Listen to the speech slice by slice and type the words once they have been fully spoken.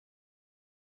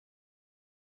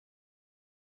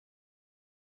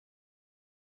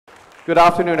Good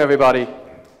afternoon, everybody.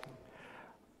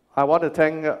 I want to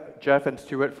thank Jeff and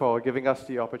Stuart for giving us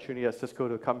the opportunity at Cisco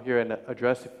to come here and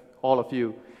address all of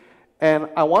you. And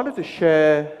I wanted to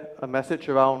share a message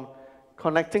around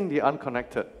connecting the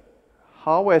unconnected.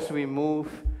 How, as we move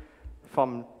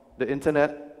from the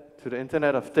internet to the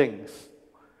Internet of Things,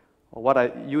 or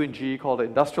what you and GE call the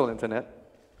industrial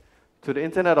internet, to the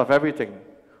Internet of Everything,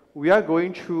 we are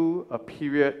going through a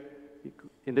period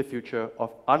in the future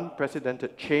of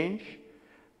unprecedented change,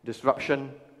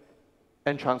 disruption,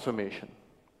 and transformation.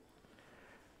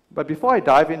 But before I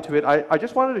dive into it, I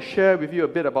just wanted to share with you a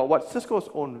bit about what Cisco's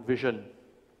own vision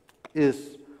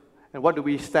is and what do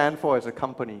we stand for as a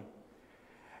company.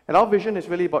 And our vision is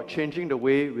really about changing the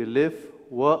way we live,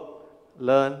 work,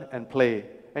 learn, and play.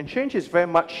 And change is very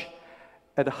much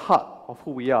at the heart of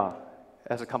who we are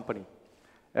as a company.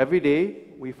 Every day,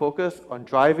 we focus on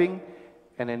driving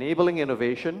and enabling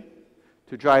innovation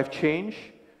to drive change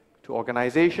to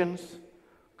organizations,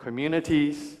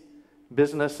 communities,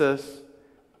 businesses,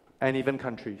 and even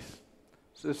countries.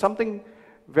 So it's something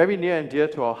very near and dear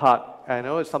to our heart. And I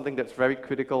know it's something that's very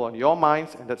critical on your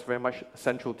minds, and that's very much a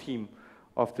central theme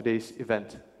of today's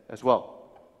event as well.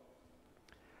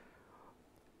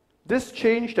 This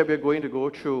change that we're going to go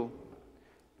through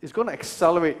is going to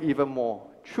accelerate even more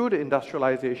through the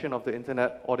industrialization of the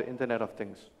internet or the Internet of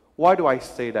Things. Why do I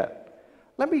say that?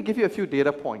 Let me give you a few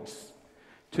data points.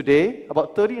 Today,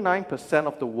 about 39%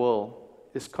 of the world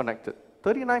is connected.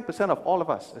 39% of all of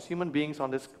us as human beings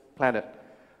on this planet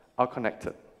are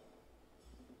connected.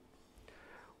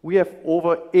 We have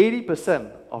over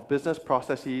 80% of business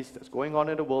processes that's going on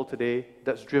in the world today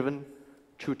that's driven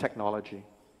through technology.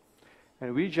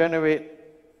 And we generate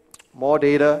more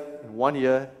data in 1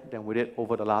 year than we did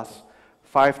over the last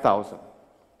 5,000.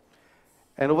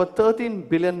 And over 13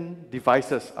 billion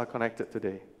devices are connected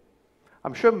today.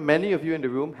 I'm sure many of you in the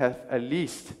room have at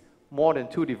least more than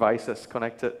 2 devices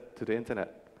connected to the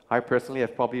internet. I personally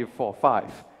have probably 4 or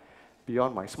 5,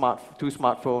 beyond my 2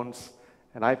 smartphones,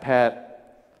 an iPad,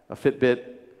 a Fitbit,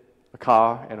 a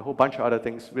car, and a whole bunch of other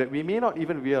things that we may not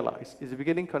even realize is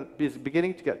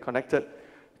beginning to get connected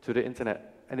to the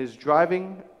internet and is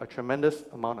driving a tremendous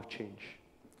amount of change.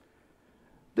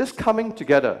 This coming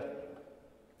together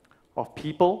of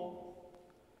people,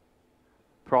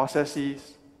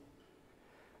 processes,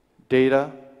 data,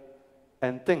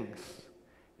 and things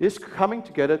is coming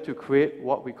together to create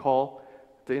what we call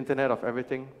the Internet of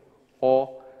Everything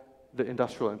or the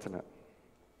industrial internet.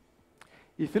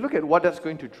 If you look at what that's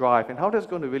going to drive and how that's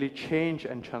going to really change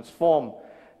and transform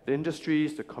the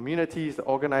industries, the communities, the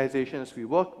organizations we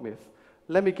work with,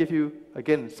 let me give you,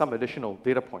 again, some additional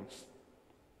data points.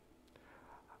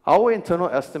 Our internal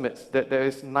estimates that there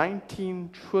is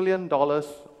 $19 trillion of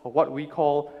what we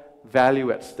call value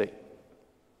at stake.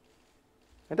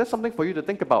 And that's something for you to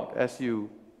think about as you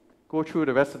go through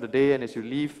the rest of the day and as you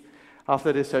leave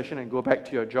after this session and go back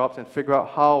to your jobs and figure out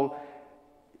how,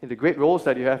 in the great roles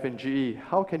that you have in GE,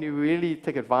 how can you really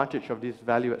take advantage of this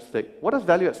value at stake? What does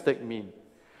value at stake mean?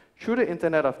 Through the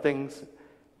Internet of Things,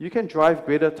 you can drive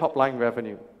greater top-line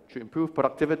revenue to improve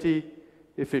productivity,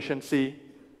 efficiency,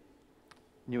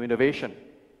 new innovation.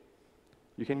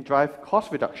 You can drive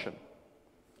cost reduction,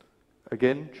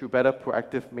 again, through better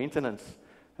proactive maintenance,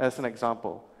 as an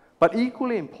example. But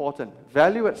equally important,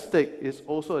 value at stake is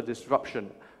also a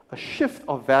disruption, a shift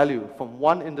of value from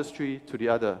one industry to the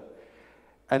other.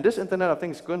 And this Internet of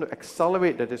Things is going to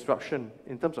accelerate the disruption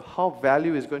in terms of how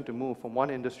value is going to move from one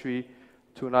industry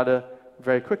to another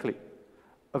very quickly.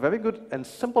 A very good and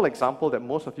simple example that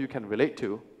most of you can relate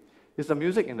to is the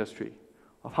music industry,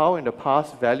 of how in the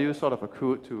past value sort of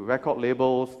accrued to record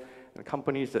labels and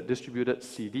companies that distributed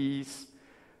CDs,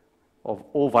 of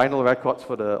old vinyl records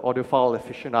for the audiophile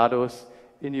aficionados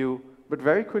in you, but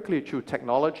very quickly through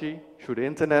technology, through the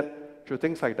internet, through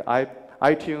things like the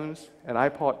iTunes and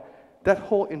iPod, that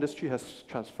whole industry has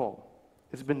transformed.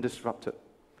 It's been disrupted.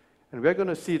 And we're going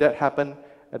to see that happen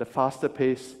at a faster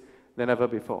pace than ever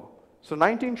before. So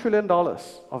 $19 trillion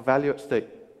of value at stake.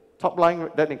 Top line,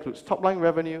 that includes top-line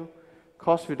revenue,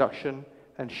 cost reduction,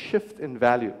 and shift in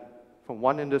value from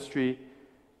one industry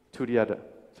to the other.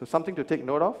 So something to take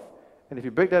note of. And if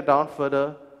you break that down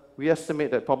further, we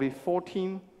estimate that probably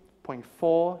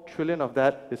 14.4 trillion of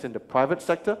that is in the private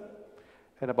sector,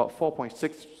 and about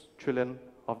 4.6 trillion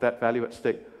of that value at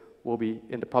stake will be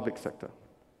in the public sector.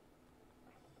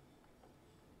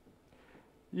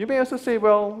 You may also say,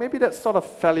 well, maybe that's sort of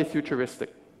fairly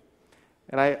futuristic.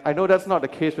 And I know that's not the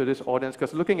case with this audience,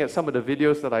 because looking at some of the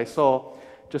videos that I saw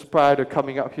just prior to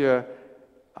coming up here,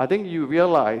 I think you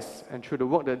realize, and through the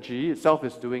work that GE itself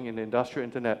is doing in the industrial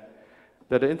internet,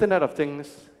 that the Internet of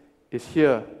Things is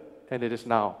here and it is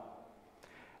now.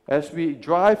 As we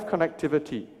drive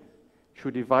connectivity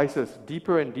through devices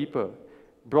deeper and deeper,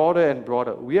 broader and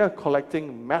broader, we are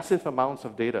collecting massive amounts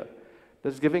of data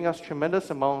that's giving us tremendous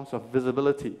amounts of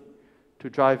visibility to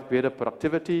drive greater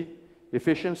productivity,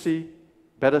 efficiency,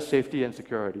 better safety and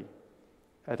security.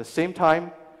 At the same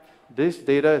time, this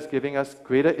data is giving us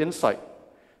greater insight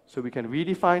so we can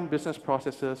redefine business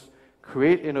processes,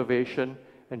 create innovation,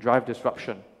 and drive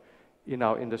disruption in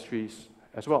our industries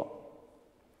as well.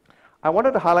 I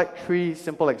wanted to highlight 3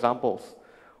 simple examples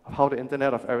of how the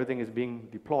Internet of Everything is being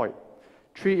deployed.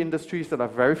 3 industries that are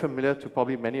very familiar to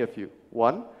probably many of you.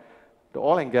 1, the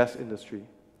oil and gas industry.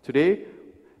 Today,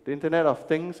 the Internet of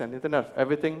Things and Internet of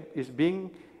Everything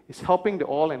is helping the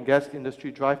oil and gas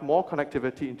industry drive more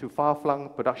connectivity into far-flung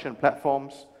production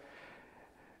platforms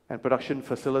and production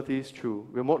facilities through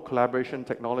remote collaboration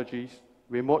technologies,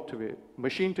 remote to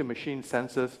machine-to-machine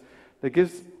sensors that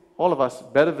gives all of us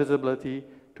better visibility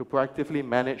to proactively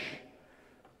manage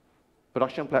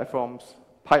production platforms,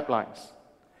 pipelines.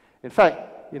 In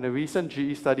fact, in a recent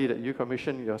GE study that you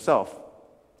commissioned yourself,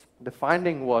 the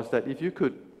finding was that if you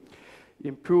could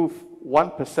improve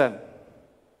 1%,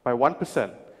 by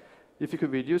 1%, if you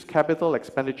could reduce capital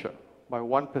expenditure by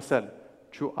 1%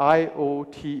 through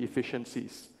IoT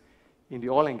efficiencies in the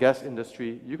oil and gas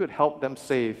industry, you could help them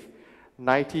save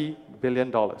 $90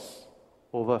 billion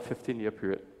over a 15-year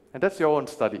period. And that's your own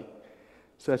study.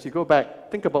 So as you go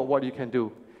back, think about what you can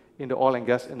do in the oil and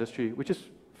gas industry, which is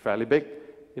fairly big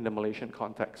in the Malaysian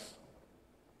context.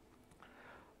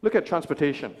 Look at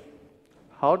transportation.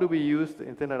 How do we use the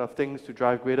Internet of Things to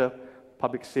drive greater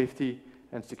public safety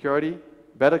and security,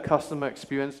 better customer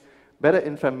experience, better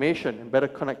information, and better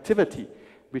connectivity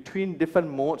between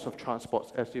different modes of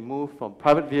transport as we move from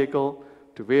private vehicle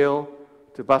to rail,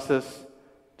 to buses,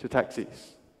 to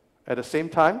taxis. At the same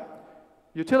time,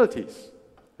 utilities.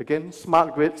 Again,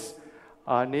 smart grids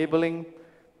are enabling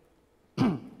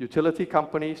utility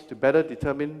companies to better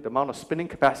determine the amount of spinning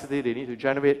capacity they need to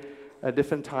generate at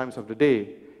different times of the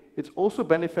day. It's also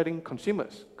benefiting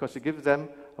consumers because it gives them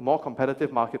a more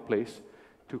competitive marketplace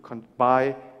to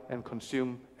buy and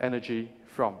consume energy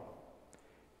from.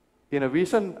 In a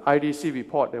recent IDC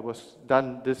report that was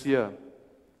done this year,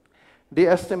 they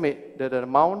estimate that the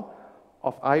amount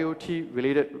of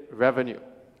IoT-related revenue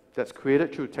that's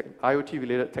created through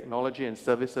IoT-related technology and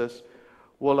services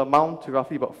will amount to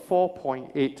roughly about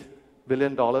 $4.8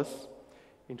 billion.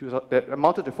 That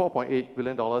amounted to $4.8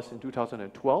 billion in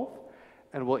 2012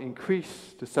 and will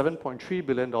increase to $7.3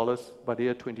 billion by the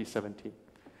year 2017.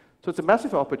 So it's a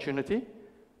massive opportunity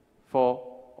for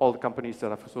all the companies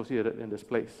that are associated in this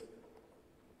place.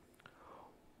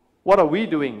 What are we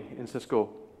doing in Cisco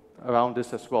around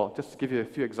this as well? Just to give you a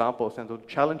few examples and to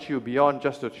challenge you beyond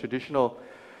just the traditional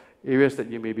areas that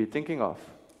you may be thinking of.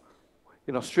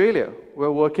 In Australia,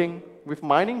 we're working with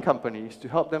mining companies to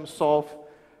help them solve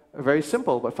a very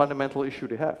simple but fundamental issue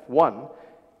they have. One,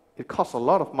 it costs a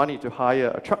lot of money to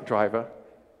hire a truck driver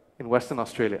in Western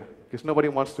Australia because nobody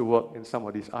wants to work in some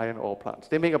of these iron ore plants.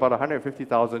 They make about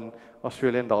 150,000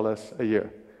 Australian dollars a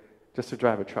year just to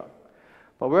drive a truck.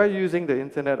 But we're using the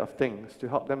Internet of Things to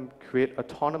help them create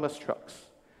autonomous trucks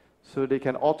so they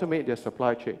can automate their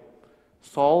supply chain,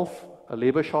 solve a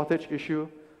labor shortage issue,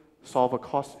 solve a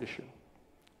cost issue.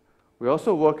 We're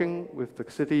also working with the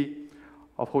city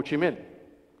of Ho Chi Minh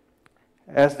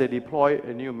as they deploy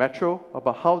a new metro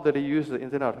about how do they use the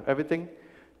Internet of Everything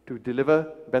to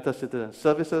deliver better citizen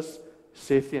services,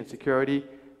 safety and security,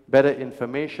 better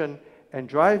information, and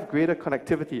drive greater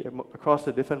connectivity across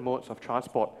the different modes of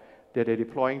transport that they're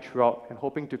deploying throughout and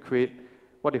hoping to create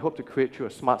what they hope to create through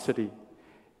a smart city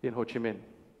in Ho Chi Minh.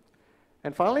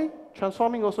 And finally,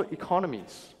 transforming also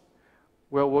economies.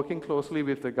 We're working closely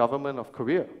with the government of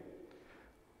Korea.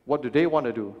 What do they want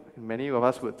to do? And many of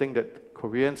us would think that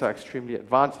Koreans are extremely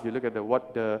advanced if you look at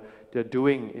what they're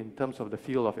doing in terms of the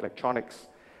field of electronics.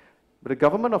 But the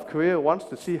government of Korea wants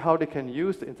to see how they can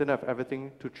use the Internet of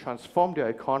Everything to transform their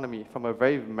economy from a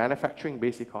very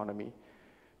manufacturing-based economy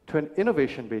to an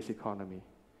innovation-based economy.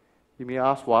 You may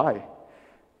ask why.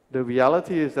 The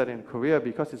reality is that in Korea,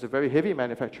 because it's a very heavy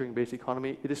manufacturing-based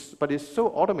economy, but it's so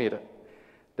automated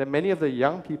that many of the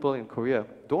young people in Korea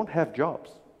don't have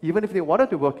jobs. Even if they wanted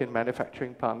to work in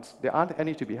manufacturing plants, there aren't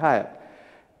any to be hired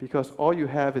because all you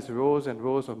have is rows and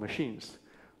rows of machines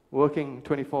working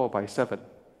 24/7,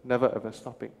 never ever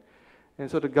stopping.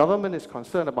 And so the government is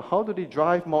concerned about how do they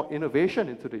drive more innovation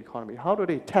into the economy? How do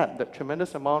they tap that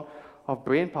tremendous amount of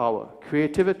brain power,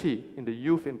 creativity in the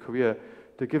youth in Korea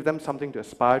to give them something to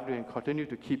aspire to and continue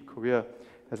to keep Korea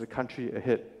as a country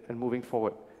ahead and moving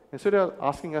forward? And so they're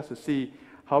asking us to see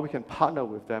how we can partner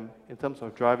with them in terms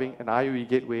of driving an IUE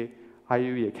gateway,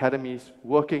 IUE academies,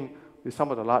 working with some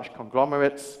of the large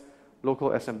conglomerates,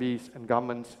 local SMBs, and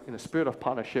governments in a spirit of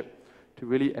partnership to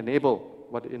really enable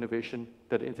what the innovation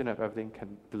that the Internet of Everything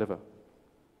can deliver.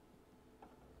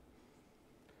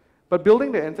 But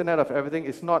building the Internet of Everything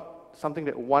is not something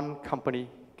that one company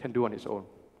can do on its own.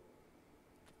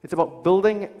 It's about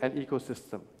building an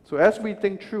ecosystem. So as we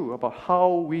think through about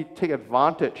how we take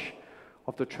advantage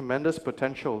of the tremendous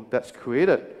potential that's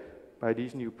created by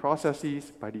these new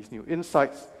processes, by these new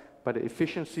insights, by the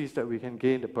efficiencies that we can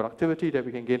gain, the productivity that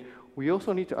we can gain, we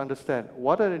also need to understand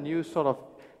what are the new sort of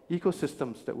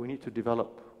ecosystems that we need to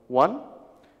develop. One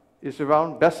is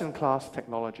around best-in-class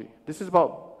technology. This is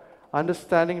about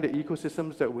understanding the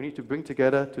ecosystems that we need to bring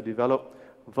together to develop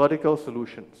vertical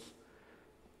solutions,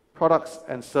 products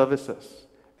and services,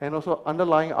 and also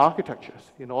underlying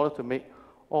architectures in order to make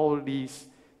all these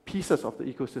pieces of the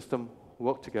ecosystem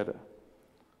work together.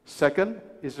 Second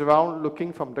is around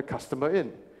looking from the customer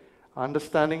in,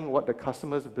 understanding what the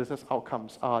customer's business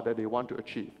outcomes are that they want to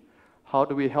achieve. How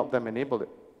do we help them enable it?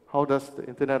 How does the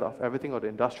Internet of Everything or the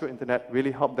industrial Internet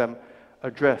really help them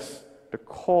address the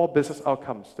core business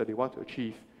outcomes that they want to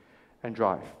achieve and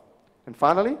drive? And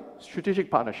finally, strategic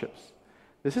partnerships.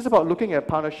 This is about looking at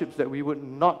partnerships that we would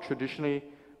not traditionally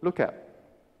look at.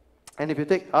 And if you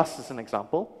take us as an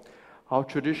example, our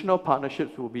traditional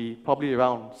partnerships will be probably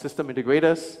around system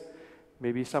integrators,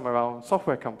 maybe some around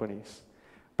software companies.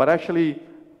 But actually,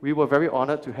 we were very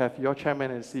honored to have your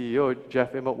chairman and CEO,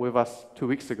 Jeff Immelt, with us 2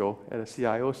 weeks ago at a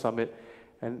CIO summit.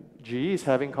 And GE is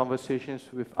having conversations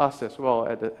with us as well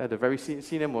at the very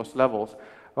senior-most levels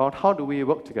around how do we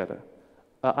work together.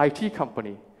 An IT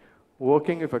company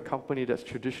working with a company that's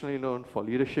traditionally known for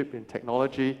leadership in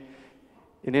technology,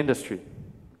 in industry,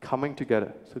 coming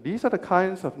together. So these are the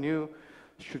kinds of new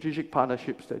strategic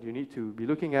partnerships that you need to be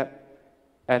looking at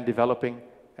and developing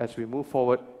as we move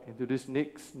forward into this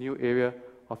next new area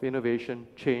of innovation,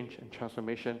 change, and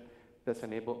transformation that's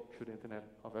enabled through the Internet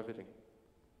of Everything.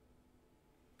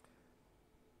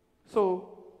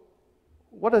 So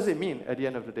what does it mean at the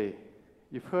end of the day?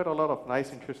 You've heard a lot of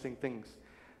nice, interesting things.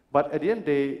 But at the end of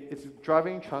the day, it's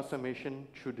driving transformation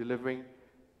through delivering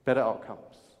better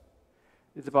outcomes.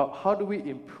 It's about how do we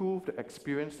improve the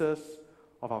experiences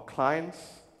of our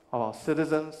clients, of our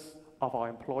citizens, of our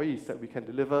employees that we can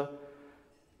deliver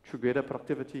through greater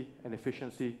productivity and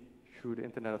efficiency through the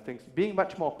Internet of Things, being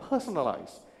much more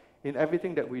personalized in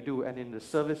everything that we do and in the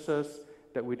services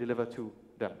that we deliver to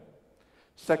them.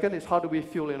 Second is how do we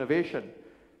fuel innovation?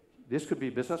 This could be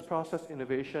business process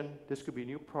innovation, this could be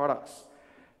new products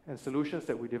and solutions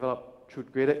that we develop through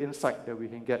greater insight that we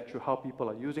can get through how people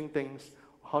are using things.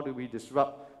 How do we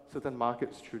disrupt certain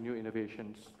markets through new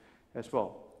innovations as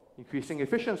well? Increasing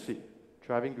efficiency,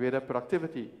 driving greater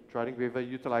productivity, driving greater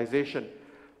utilization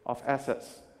of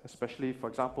assets, especially, for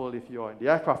example, if you're in the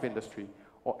aircraft industry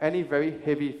or any very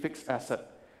heavy fixed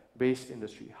asset-based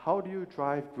industry. How do you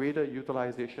drive greater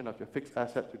utilization of your fixed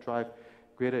asset to drive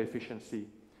greater efficiency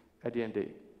at the end of the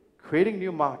day? Creating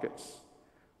new markets.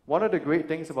 One of the great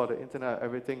things about the Internet of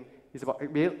Everything is about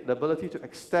the ability to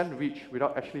extend reach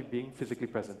without actually being physically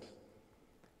present.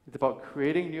 It's about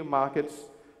creating new markets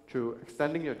through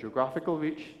extending your geographical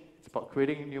reach. It's about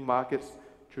creating new markets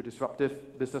through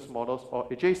disruptive business models or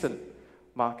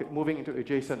moving into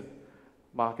adjacent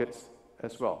markets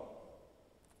as well.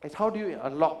 It's how do you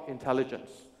unlock intelligence?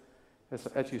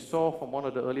 As you saw from one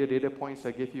of the earlier data points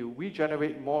I gave you, we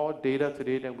generate more data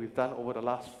today than we've done over the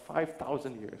last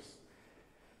 5,000 years.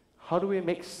 How do we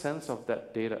make sense of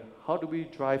that data? How do we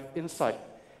drive insight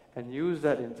and use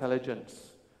that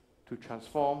intelligence to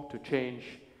transform, to change,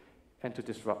 and to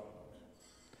disrupt?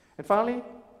 And finally,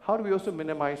 how do we also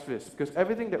minimize risk? Because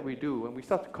everything that we do, when we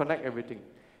start to connect everything,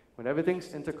 when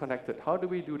everything's interconnected, how do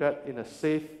we do that in a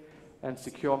safe and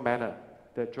secure manner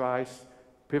that drives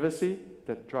privacy,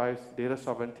 that drives data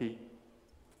sovereignty,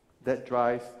 that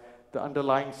drives the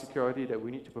underlying security that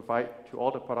we need to provide to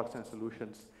all the products and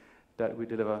solutions that we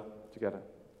deliver together.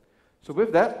 So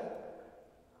with that,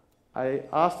 I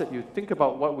ask that you think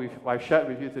about what I've shared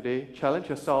with you today, challenge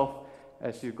yourself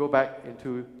as you go back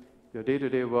into your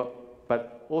day-to-day work,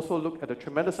 but also look at the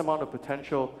tremendous amount of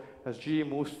potential as GE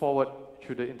moves forward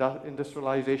through the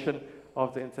industrialization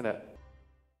of the Internet.